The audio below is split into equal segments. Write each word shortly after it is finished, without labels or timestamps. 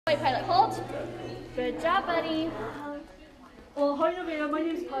Pilot, hold. Good job, buddy. Oh, hi, Amanda. My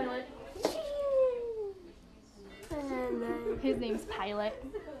name's Pilot. His name's Pilot.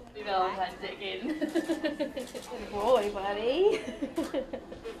 Valentine's digging. Good boy, buddy.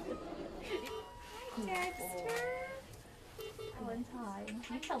 Dexter. Valentine.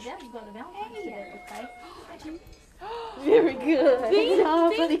 You tell Dad you go to Valentine's today, okay? Very good. Good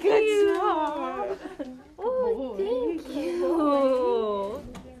job, buddy. Good job. Oh, thank you.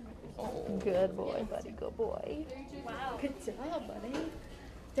 Oh, good boy, buddy. Good boy. Wow. Good job, buddy.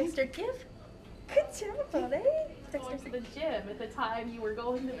 Dexter, give. Good job, buddy. Going to the gym at the time you were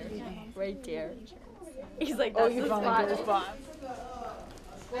going to the gym. Right there. He's like, that's the spot.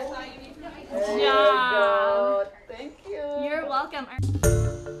 Good job. Thank you. You're welcome.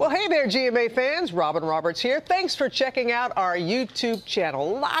 Well, hey there, GMA fans. Robin Roberts here. Thanks for checking out our YouTube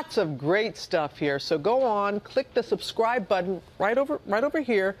channel. Lots of great stuff here. So go on, click the subscribe button right over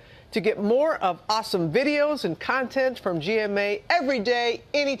here to get more of awesome videos and content from GMA every day,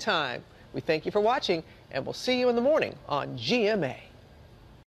 anytime. We thank you for watching, and we'll see you in the morning on GMA.